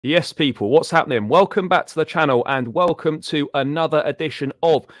Yes, people, what's happening? Welcome back to the channel and welcome to another edition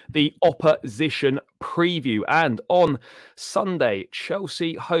of the Opposition Preview. And on Sunday,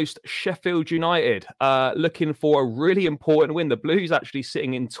 Chelsea host Sheffield United, looking for a really important win. The Blues actually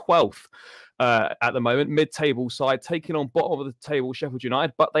sitting in 12th at the moment, mid-table side, taking on bottom of the table Sheffield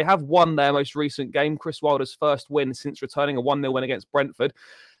United. But they have won their most recent game, Chris Wilder's first win since returning a 1-0 win against Brentford.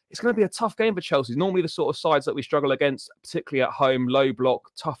 It's going to be a tough game for Chelsea. Normally the sort of sides that we struggle against, particularly at home, low block,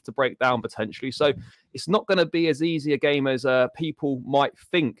 tough to break down potentially. So it's not going to be as easy a game as people might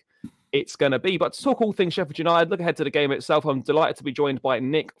think it's going to be. But to talk all things Sheffield United, look ahead to the game itself. I'm delighted to be joined by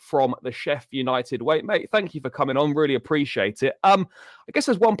Nick from the Chef United Way. Mate, thank you for coming on. Really appreciate it. I guess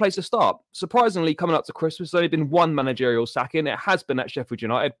there's one place to start. Surprisingly, coming up to Christmas, there's only been one managerial sacking. It has been at Sheffield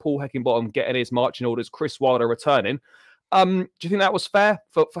United. Paul Heckingbottom getting his marching orders, Chris Wilder returning. Do you think that was fair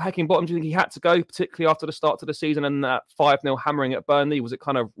for Heckingbottom? Do you think he had to go, particularly after the start to the season and that 5-0 hammering at Burnley? Was it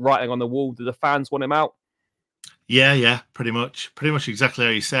kind of writing on the wall? Did the fans want him out? Yeah, pretty much exactly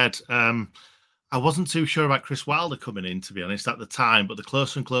how you said. I wasn't too sure about Chris Wilder coming in, to be honest, at the time, but the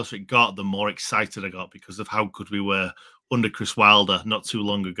closer and closer it got, the more excited I got because of how good we were under Chris Wilder not too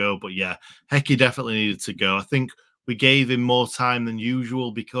long ago. But yeah, Hecky definitely needed to go. I think we gave him more time than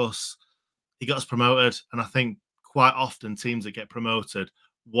usual because he got us promoted, and I think quite often teams that get promoted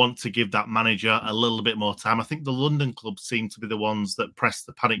want to give that manager a little bit more time. I think the London clubs seem to be the ones that press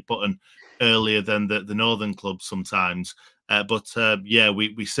the panic button earlier than the northern clubs sometimes. Yeah,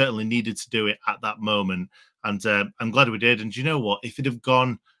 we certainly needed to do it at that moment, and I'm glad we did. And you know what? If it had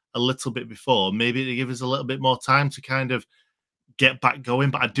gone a little bit before, maybe it'd give us a little bit more time to kind of get back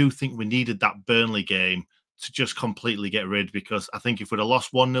going. But I do think we needed that Burnley game to just completely get rid, because I think if we'd have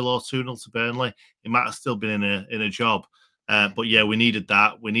lost 1-0 or 2-0 to Burnley, he might have still been in a job. But yeah, we needed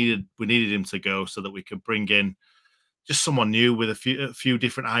that. We needed him to go so that we could bring in just someone new with a few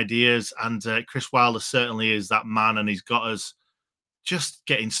different ideas. And Chris Wilder certainly is that man, and he's got us just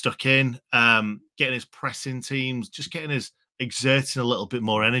getting stuck in, getting his pressing teams, just getting us exerting a little bit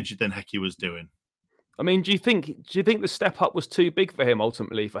more energy than Hecky was doing. I mean, do you think the step up was too big for him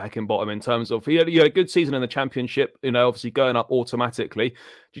ultimately, for Heckingbottom, in terms of he had a good season in the Championship, obviously going up automatically.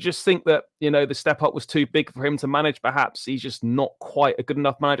 Do you just think that the step up was too big for him to manage? Perhaps he's just not quite a good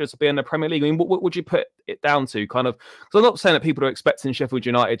enough manager to be in the Premier League. I mean, what would you put it down to? Kind of, because I'm not saying that people are expecting Sheffield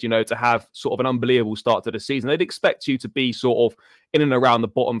United, to have sort of an unbelievable start to the season. They'd expect you to be sort of in and around the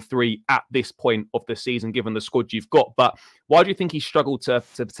bottom three at this point of the season, given the squad you've got. But why do you think he struggled to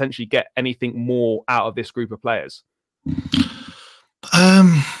potentially get anything more out of this group of players?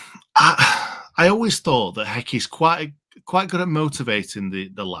 I always thought that Hecky's quite good at motivating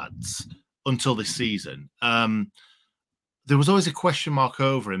the lads until this season. There was always a question mark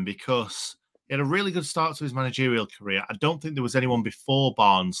over him because he had a really good start to his managerial career. I don't think there was anyone before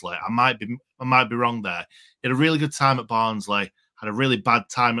Barnsley. I might be wrong there. He had a really good time at Barnsley, had a really bad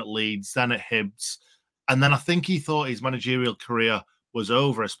time at Leeds, then at Hibs, and then I think he thought his managerial career was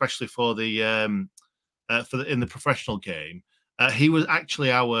over, especially for the in the professional game. He was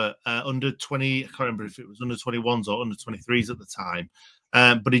actually our under 20. I can't remember if it was under 21s or under 23s at the time,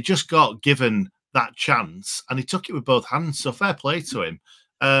 but he just got given that chance and he took it with both hands. So fair play to him.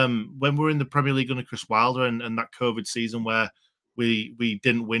 When we were in the Premier League under Chris Wilder and that COVID season where we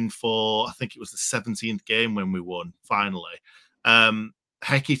didn't win for, I think it was the 17th game when we won finally.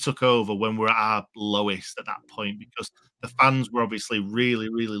 Hecky took over when we were at our lowest at that point because the fans were obviously really,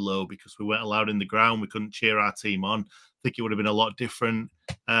 really low because we weren't allowed in the ground. We couldn't cheer our team on. I think it would have been a lot different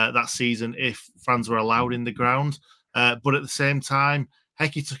that season if fans were allowed in the ground. But at the same time,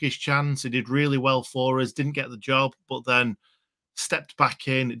 Hecky took his chance. He did really well for us, didn't get the job, but then stepped back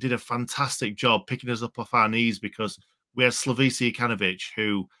in, did a fantastic job picking us up off our knees because we had Slavisa Jokanovic,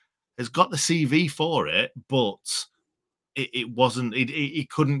 who has got the CV for it, but it wasn't. He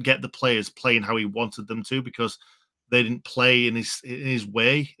couldn't get the players playing how he wanted them to because they didn't play in his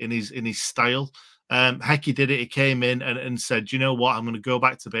way, in his style. Hecky did it. He came in and said, "You know what? I'm going to go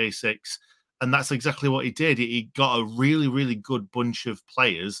back to basics," and that's exactly what he did. He got a really, really good bunch of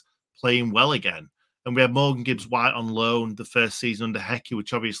players playing well again. And we had Morgan Gibbs-White on loan the first season under Hecky,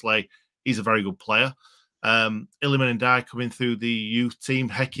 which obviously he's a very good player. Iliman Ndiaye coming through the youth team.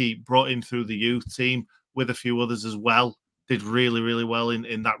 Hecky brought him through the youth team with a few others as well. Did really, really well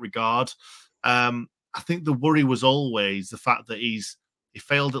in that regard. I think the worry was always the fact that he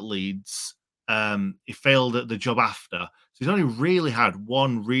failed at Leeds. He failed at the job after. So he's only really had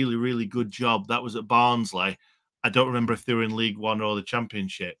one really, really good job. That was at Barnsley. I don't remember if they were in League One or the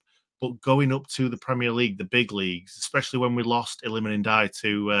Championship. But going up to the Premier League, the big leagues, especially when we lost Iliman Ndiaye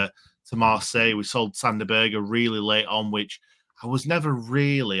to Marseille, we sold Sander Berge really late on, which I was never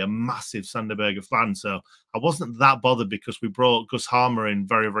really a massive Sander Berge fan, so I wasn't that bothered because we brought Gus Harmer in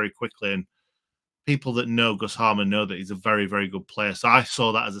very, very quickly, and people that know Gus Harmer know that he's a very, very good player. So I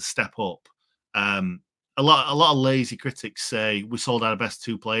saw that as a step up. A lot of lazy critics say we sold our best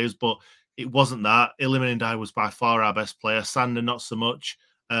 2 players, but it wasn't that. Iliman was by far our best player. Sander not so much.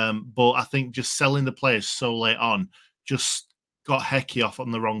 But I think just selling the players so late on just got Hecky off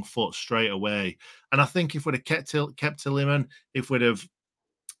on the wrong foot straight away. And I think if we'd have kept Iliman, if we'd have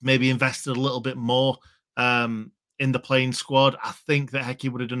maybe invested a little bit more in the playing squad, I think that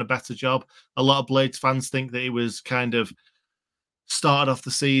Hecky would have done a better job. A lot of Blades fans think that he was kind of started off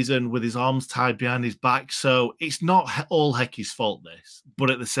the season with his arms tied behind his back. So it's not all Hecky's fault, this. But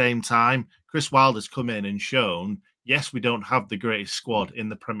at the same time, Chris Wilder's come in and shown, yes, we don't have the greatest squad in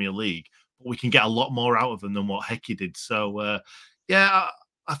the Premier League, but we can get a lot more out of them than what Hecky did. So, yeah,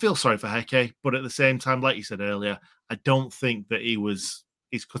 I feel sorry for Hecky. But at the same time, like you said earlier, I don't think that he's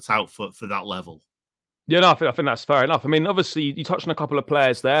cut out for that level. Yeah, no, I think that's fair enough. I mean, obviously, you touched on a couple of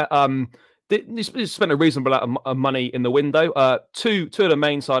players there. They spent a reasonable amount of money in the window. Two of the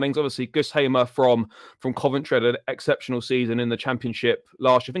main signings, obviously, Gus Hamer from Coventry had an exceptional season in the Championship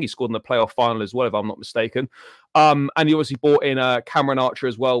last year. I think he scored in the playoff final as well, if I'm not mistaken. And he obviously brought in Cameron Archer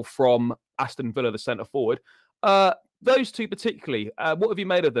as well from Aston Villa, the centre forward. Those two particularly, what have you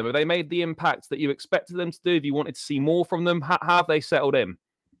made of them? Have they made the impact that you expected them to do? Have you wanted to see more from them? How have they settled in?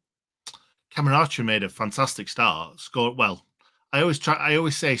 Cameron Archer made a fantastic start. Scored well. I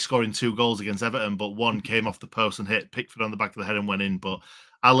always say scoring 2 goals against Everton, but one came off the post and hit Pickford on the back of the head and went in. But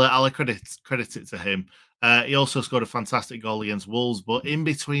I'll credit it to him. He also scored a fantastic goal against Wolves, but in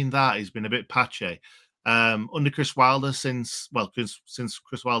between that, he's been a bit patchy. Under Chris Wilder, since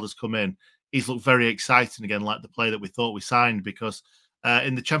Chris Wilder's come in, he's looked very exciting again, like the player that we thought we signed. Because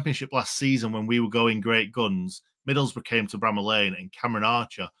in the Championship last season, when we were going great guns, Middlesbrough came to Bramall Lane and Cameron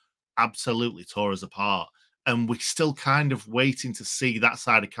Archer absolutely tore us apart. And we're still kind of waiting to see that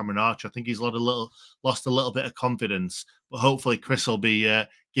side of Cameron Archer. I think he's lost a little bit of confidence, but hopefully Chris will be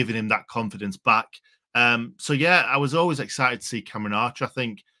giving him that confidence back. So yeah, I was always excited to see Cameron Archer. I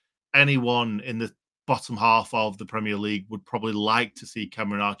think anyone in the bottom half of the Premier League would probably like to see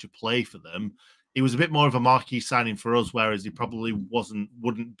Cameron Archer play for them. He was a bit more of a marquee signing for us, whereas he probably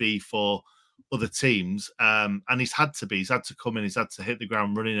wouldn't be for other teams. And he's had to be. He's had to come in. He's had to hit the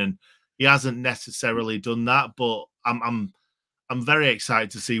ground running, and he hasn't necessarily done that. But I'm very excited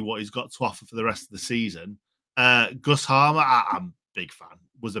to see what he's got to offer for the rest of the season. Gus Harmer, I'm a big fan.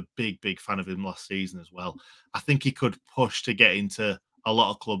 Was a big fan of him last season as well. I think he could push to get into a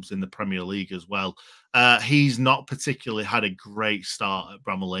lot of clubs in the Premier League as well. He's not particularly had a great start at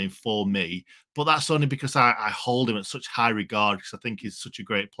Bramall Lane for me, but that's only because I hold him at such high regard because I think he's such a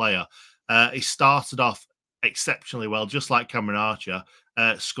great player. He started off exceptionally well, just like Cameron Archer,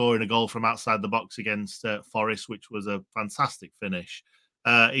 scoring a goal from outside the box against Forest, which was a fantastic finish.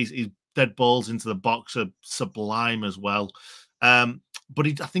 He's dead balls into the box are sublime as well. But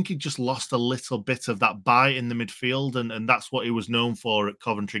I think he just lost a little bit of that bite in the midfield, and that's what he was known for at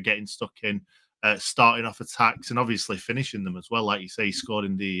Coventry, getting stuck in, starting off attacks and obviously finishing them as well. Like you say, he scored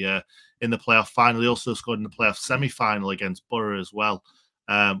in the playoff final. He also scored in the playoff semi-final against Borough as well,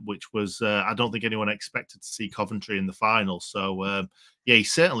 which was I don't think anyone expected to see Coventry in the final. So yeah, he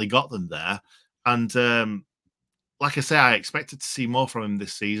certainly got them there, and like I say, I expected to see more from him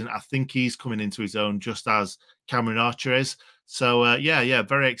this season. I think he's coming into his own, just as Cameron Archer is. So yeah,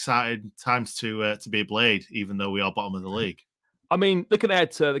 very excited times to be a Blade, even though we are bottom of the league. I mean, looking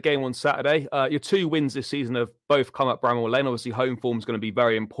ahead to the game on Saturday, your 2 wins this season have both come at Bramall Lane. Obviously, home form is going to be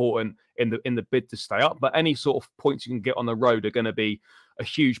very important in the bid to stay up, but any sort of points you can get on the road are going to be a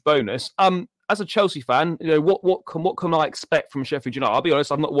huge bonus. As a Chelsea fan, you know, what can I expect from Sheffield United? I'll be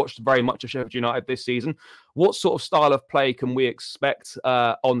honest, I've not watched very much of Sheffield United this season. What sort of style of play can we expect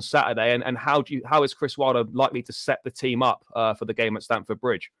on Saturday, and how is Chris Wilder likely to set the team up for the game at Stamford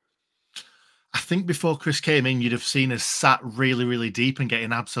Bridge? I think before Chris came in, you'd have seen us sat really, really deep and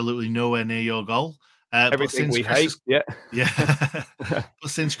getting absolutely nowhere near your goal. Everything we hate, yeah.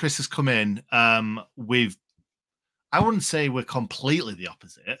 But since Chris has come in, I wouldn't say we're completely the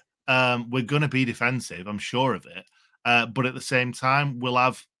opposite. We're going to be defensive, I'm sure of it. But at the same time, we'll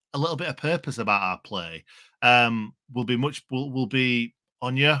have a little bit of purpose about our play. We'll be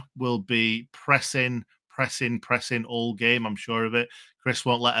on you. We'll be pressing all game. I'm sure of it. Chris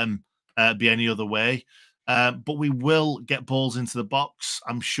won't let him be any other way. But we will get balls into the box.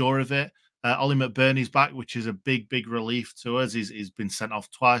 I'm sure of it. Ollie McBurney's back, which is a big relief to us. He's been sent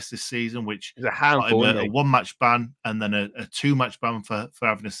off twice this season, which He's a got him handful, isn't a he? one-match ban and then a two-match ban for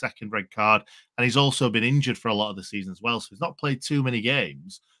having a second red card. And he's also been injured for a lot of the season as well. So he's not played too many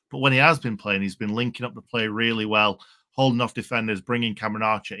games. But when he has been playing, he's been linking up the play really well, holding off defenders, bringing Cameron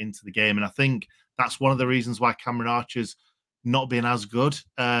Archer into the game. And I think that's one of the reasons why Cameron Archer's not been as good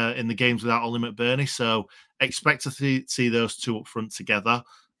in the games without Ollie McBurney. So expect to see those two up front together.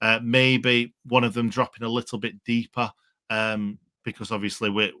 Maybe one of them dropping a little bit deeper because obviously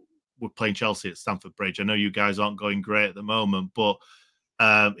we're playing Chelsea at Stamford Bridge. I know you guys aren't going great at the moment, but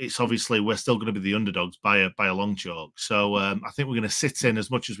it's obviously we're still going to be the underdogs by a long chalk. So I think we're going to sit in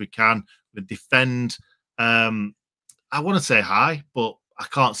as much as we can. We're defend. I want to say high, but I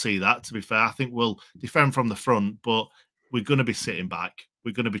can't see that, to be fair. I think we'll defend from the front, but we're going to be sitting back.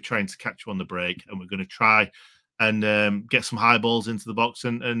 We're going to be trying to catch you on the break, and we're going to try and get some high balls into the box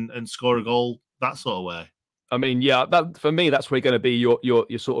and score a goal that sort of way. I mean, yeah, that for me, that's where going to be your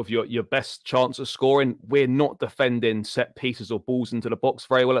sort of your best chance of scoring. We're not defending set pieces or balls into the box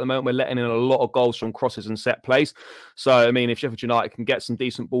very well at the moment. We're letting in a lot of goals from crosses and set plays. So, I mean, if Sheffield United can get some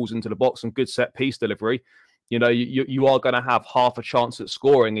decent balls into the box and good set piece delivery, you know, you are going to have half a chance at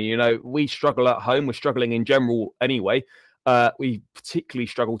scoring. And, you know, we struggle at home. We're struggling in general anyway. We particularly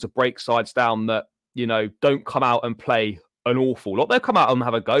struggle to break sides down that, you know, don't come out and play an awful lot. They'll come out and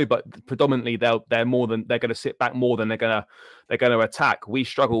have a go, but predominantly they're going to sit back more than they're going to attack. We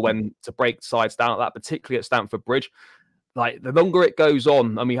struggle when to break sides down at that, particularly at Stamford Bridge. Like the longer it goes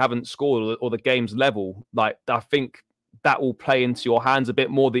on and we haven't scored or the game's level, like I think that will play into your hands a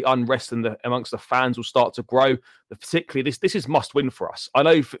bit more. The unrest amongst the fans will start to grow. Particularly this is must win for us. I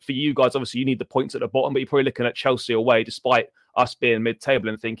know for you guys, obviously you need the points at the bottom, but you're probably looking at Chelsea away, despite us being mid-table,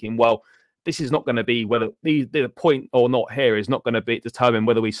 and thinking, well, this is not going to be whether the point or not here is not going to be determine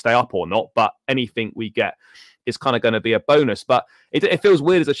whether we stay up or not. But anything we get is kind of going to be a bonus. But it feels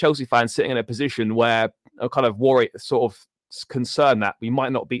weird as a Chelsea fan sitting in a position where I kind of worry, sort of concerned that we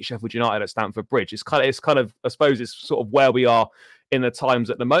might not beat Sheffield United at Stamford Bridge. It's kind of I suppose it's sort of where we are in the times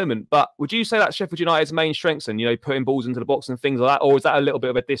at the moment. But would you say that's Sheffield United's main strengths and, you know, putting balls into the box and things like that? Or is that a little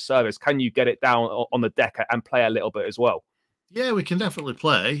bit of a disservice? Can you get it down on the deck and play a little bit as well? Yeah, we can definitely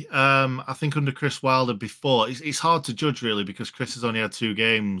play. I think under Chris Wilder before, it's hard to judge really because Chris has only had 2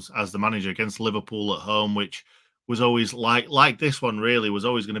 games as the manager against Liverpool at home, which was always like this one really was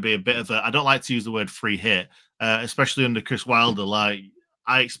always going to be a bit of a, I don't like to use the word free hit, especially under Chris Wilder. Like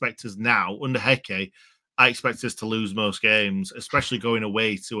I expect us now under Heke, I expect us to lose most games, especially going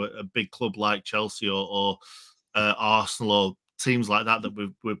away to a big club like Chelsea or Arsenal or teams like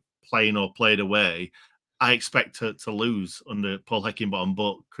that we're playing or played away. I expect to lose under Paul Heckingbottom,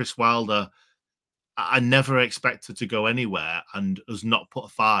 but Chris Wilder, I never expected to go anywhere and us not put a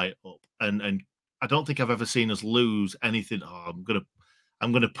fight up. And I don't think I've ever seen us lose anything. Oh, I'm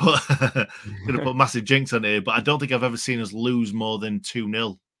gonna put gonna put massive jinx on here, but I don't think I've ever seen us lose more than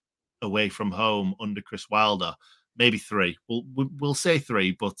 2-0 away from home under Chris Wilder. Maybe 3. We'll say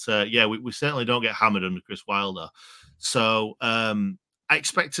 3, but yeah, we certainly don't get hammered under Chris Wilder. So I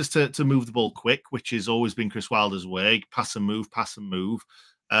expect us to move the ball quick, which has always been Chris Wilder's way. Pass and move, pass and move.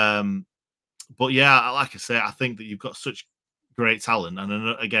 But yeah, like I say, I think that you've got such great talent. And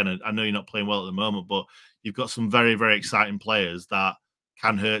I know you're not playing well at the moment, but you've got some very exciting players that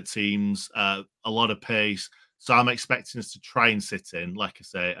can hurt teams, a lot of pace. So I'm expecting us to try and sit in, like I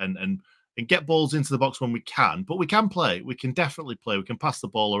say, and get balls into the box when we can. But we can play. We can definitely play. We can pass the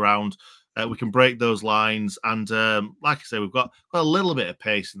ball around. We can break those lines, and like I say, we've got a little bit of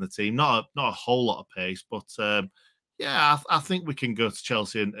pace in the team, not a whole lot of pace, but yeah, I think we can go to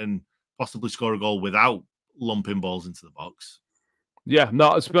Chelsea and possibly score a goal without lumping balls into the box. Yeah,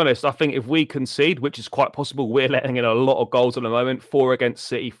 no, to be honest, I think if we concede, which is quite possible, we're letting in a lot of goals at the moment. 4 against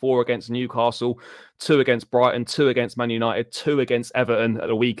City, 4 against Newcastle, 2 against Brighton, 2 against Man United, 2 against Everton at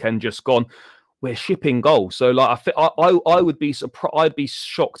the weekend just gone. We're shipping goals. So like I would be surprised. I'd be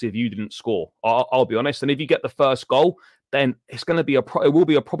shocked if you didn't score. I'll be honest. And if you get the first goal, then it's going to be it will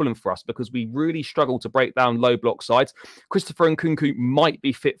be a problem for us because we really struggle to break down low block sides. Christopher Nkunku might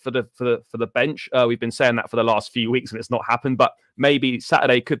be fit for the bench. We've been saying that for the last few weeks and it's not happened, but maybe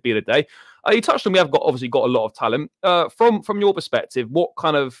Saturday could be the day. You touched on we have obviously got a lot of talent. From your perspective, what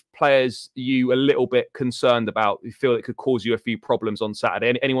kind of players are you a little bit concerned about? You feel it could cause you a few problems on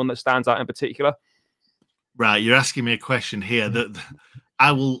Saturday? Anyone that stands out in particular? Right, you're asking me a question here that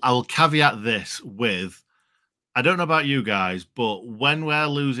I will caveat this with. I don't know about you guys, but when we're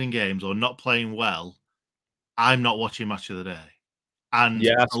losing games or not playing well, I'm not watching Match of the Day. And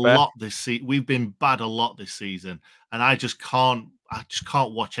Yeah, a that's fair. lot this season, we've been bad a lot this season, and I just can't. I just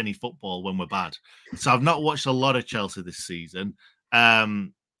can't watch any football when we're bad. So I've not watched a lot of Chelsea this season.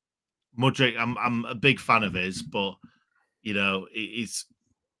 Mudryk, I'm a big fan of his, but you know, he's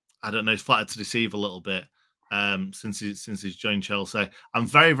I don't know, he's flattered to deceive a little bit since he's joined Chelsea. I'm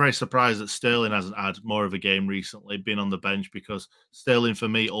very, very surprised that Sterling hasn't had more of a game recently, been on the bench, because Sterling for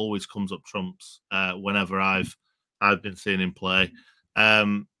me always comes up trumps whenever I've been seeing him play.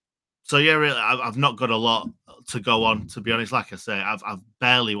 So yeah, really, I've not got a lot to go on, to be honest. Like I say, I've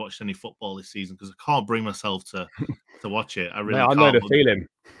barely watched any football this season because I can't bring myself to watch it. I really I know can't. the feeling.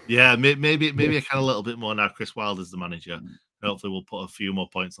 Yeah, maybe I can a little bit more now. Chris Wilder's the manager. Hopefully, we'll put a few more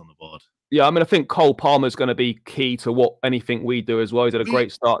points on the board. Yeah, I mean, I think Cole Palmer's going to be key to anything we do as well. He's had a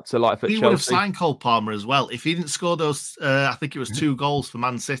great start to life at Chelsea. We would have signed Cole Palmer as well if he didn't score those. I think it was 2 goals for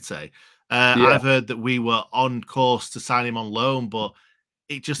Man City. I've heard that we were on course to sign him on loan, but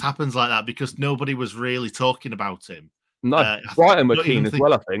it just happens like that because nobody was really talking about him. No, Brighton were keen as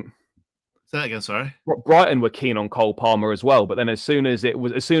well, I think. Say that again, sorry. Brighton were keen on Cole Palmer as well, but then as soon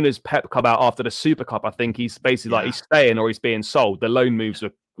as Pep come out after the Super Cup, I think he's basically like he's staying or he's being sold. The loan moves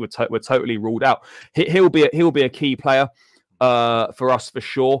were totally ruled out. He'll be a key player for us for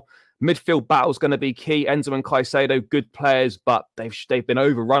sure. Midfield battle's going to be key. Enzo and Caicedo, good players, but they've been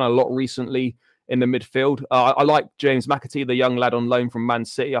overrun a lot recently in the midfield. I like James McAtee, the young lad on loan from Man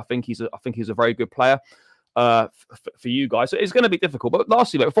City. I think he's a very good player for you guys. So it's going to be difficult. But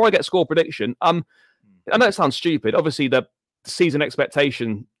lastly, before I get score prediction, I know it sounds stupid. Obviously, the season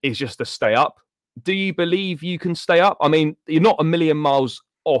expectation is just to stay up. Do you believe you can stay up? I mean, you're not a million miles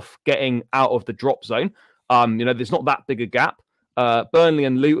off getting out of the drop zone. There's not that big a gap. Burnley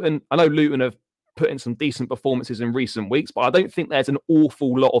and Luton. I know Luton have put in some decent performances in recent weeks, but I don't think there's an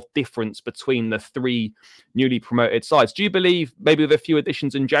awful lot of difference between the 3 newly promoted sides. Do you believe, maybe with a few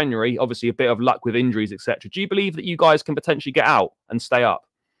additions in January, obviously a bit of luck with injuries, etc., do you believe that you guys can potentially get out and stay up?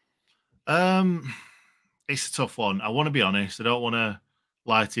 It's a tough one. I want to be honest. I don't want to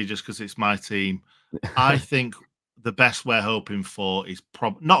lie to you just because it's my team. I think the best we're hoping for is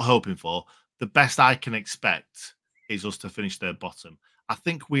not hoping for. The best I can expect is us to finish their bottom. I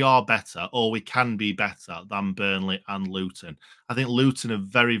think we are better, or we can be better than Burnley and Luton. I think Luton are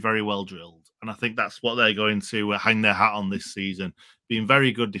very, very well drilled, and I think that's what they're going to hang their hat on this season. Being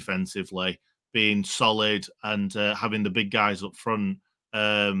very good defensively, being solid, and having the big guys up front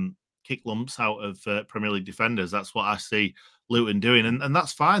kick lumps out of Premier League defenders. That's what I see Luton doing, and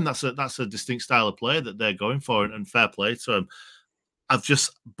that's fine. That's a distinct style of play that they're going for, and fair play to them.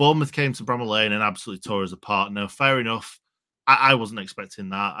 Bournemouth came to Bramall Lane and absolutely tore us apart. No, fair enough. I wasn't expecting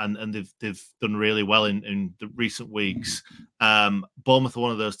that, and they've done really well in the recent weeks. Bournemouth are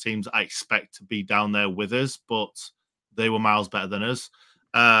one of those teams I expect to be down there with us, but they were miles better than us.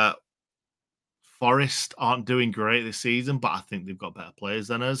 Forest aren't doing great this season, but I think they've got better players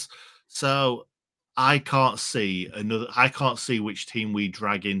than us. So I can't see which team we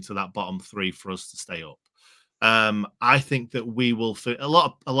drag into that bottom 3 for us to stay up. I think that we will. A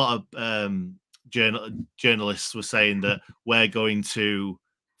lot of journalists were saying that we're going to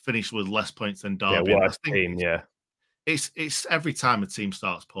finish with less points than Derby. Yeah, worst team. Yeah, it's every time a team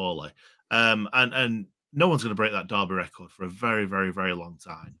starts poorly, and no one's going to break that Derby record for a very, very, very long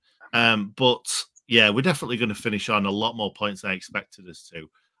time. But yeah, we're definitely going to finish on a lot more points than I expected us to.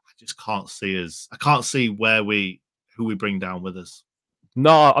 I just can't see us. I can't see who we bring down with us.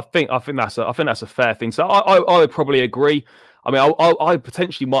 No, I think that's a fair thing. So I would probably agree. I mean, I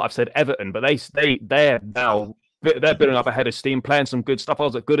potentially might have said Everton, but they're now they're building up a head of steam, playing some good stuff. I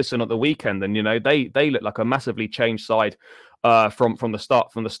was at Goodison at the weekend, and they look like a massively changed side from the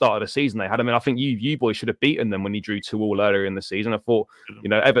start of the season they had. I mean, I think you boys should have beaten them when you drew 2-2 earlier in the season. I thought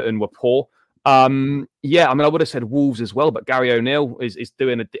Everton were poor. I mean, I would have said Wolves as well, but Gary O'Neill is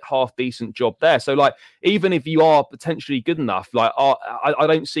doing a half decent job there. So, like, even if you are potentially good enough, like, I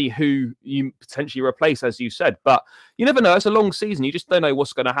don't see who you potentially replace, as you said. But you never know. It's a long season. You just don't know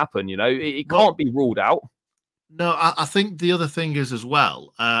what's going to happen. It can't be ruled out. No, I think the other thing is as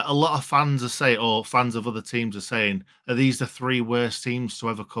well. A lot of fans are saying, or fans of other teams are saying, are these the 3 worst teams to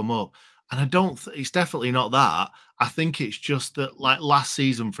ever come up? And I don't. It's definitely not that. I think it's just that, like last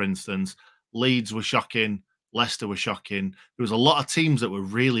season, for instance. Leeds were shocking. Leicester were shocking. There was a lot of teams that were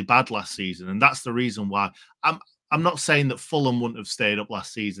really bad last season, and that's the reason why. I'm not saying that Fulham wouldn't have stayed up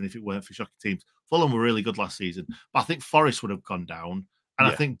last season if it weren't for shocking teams. Fulham were really good last season, but I think Forest would have gone down, and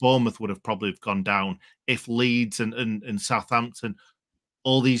I think Bournemouth would have probably gone down if Leeds and Southampton,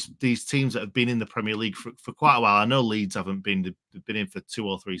 all these teams that have been in the Premier League for quite a while. I know Leeds haven't been. They've been in for 2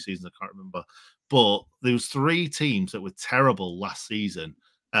 or 3 seasons. I can't remember, but there was 3 teams that were terrible last season.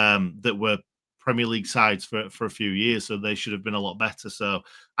 That were Premier League sides for a few years, so they should have been a lot better. So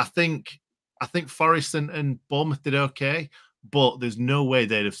I think Forest and Bournemouth did okay, but there's no way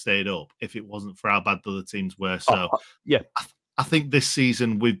they'd have stayed up if it wasn't for how bad the other teams were. So yeah, I think this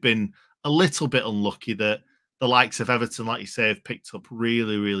season we've been a little bit unlucky that the likes of Everton, like you say, have picked up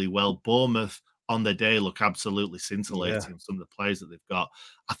really, really well. Bournemouth on their day look absolutely scintillating. Some of the players that they've got.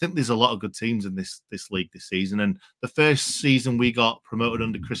 I think there's a lot of good teams in this league this season. And the first season we got promoted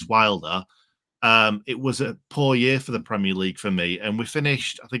under Chris Wilder, it was a poor year for the Premier League for me. And we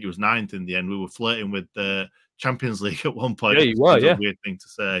finished, I think it was 9th in the end. We were flirting with the Champions League at one point. Yeah, you were, yeah. A weird thing to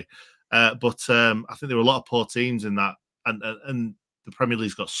say. But I think there were a lot of poor teams in that. And the Premier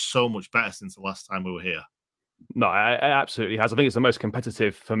League's got so much better since the last time we were here. No, it absolutely has. I think it's the most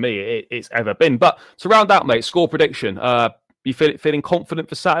competitive for me it's ever been. But to round out, mate, score prediction. You feeling confident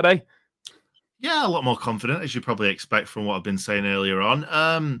for Saturday? Yeah, a lot more confident, as you probably expect from what I've been saying earlier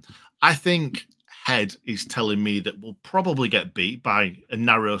on. I think head is telling me that we'll probably get beat by a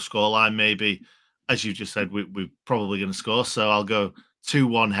narrow scoreline. Maybe, as you just said, we're probably going to score. So I'll go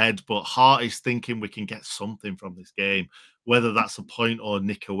 2-1 head. But heart is thinking we can get something from this game, whether that's a point or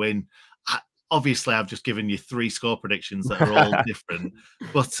nick a win. Obviously, I've just given you 3 score predictions that are all different.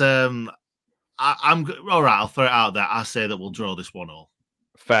 But I'm all right. I'll throw it out there. I say that we'll draw this 1-1.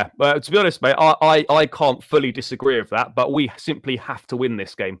 Fair. To be honest, mate, I can't fully disagree with that. But we simply have to win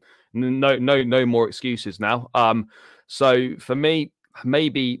this game. No more excuses now. So for me,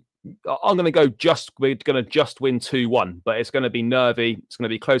 maybe I'm going to go we're going to just win 2-1, but it's going to be nervy. It's going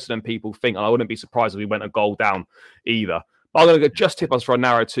to be closer than people think. And I wouldn't be surprised if we went a goal down either. I'm going to just tip us for a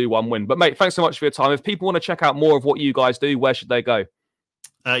narrow 2-1 win. But, mate, thanks so much for your time. If people want to check out more of what you guys do, where should they go?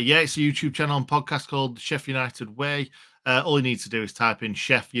 Yeah, it's a YouTube channel and podcast called Chef United Way. All you need to do is type in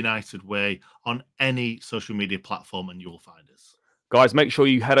Chef United Way on any social media platform and you will find us. Guys, make sure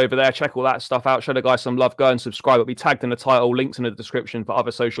you head over there, check all that stuff out, show the guys some love, go and subscribe. It'll be tagged in the title, links in the description for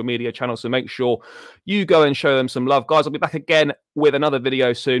other social media channels. So make sure you go and show them some love. Guys, I'll be back again with another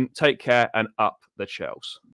video soon. Take care and up the Chels.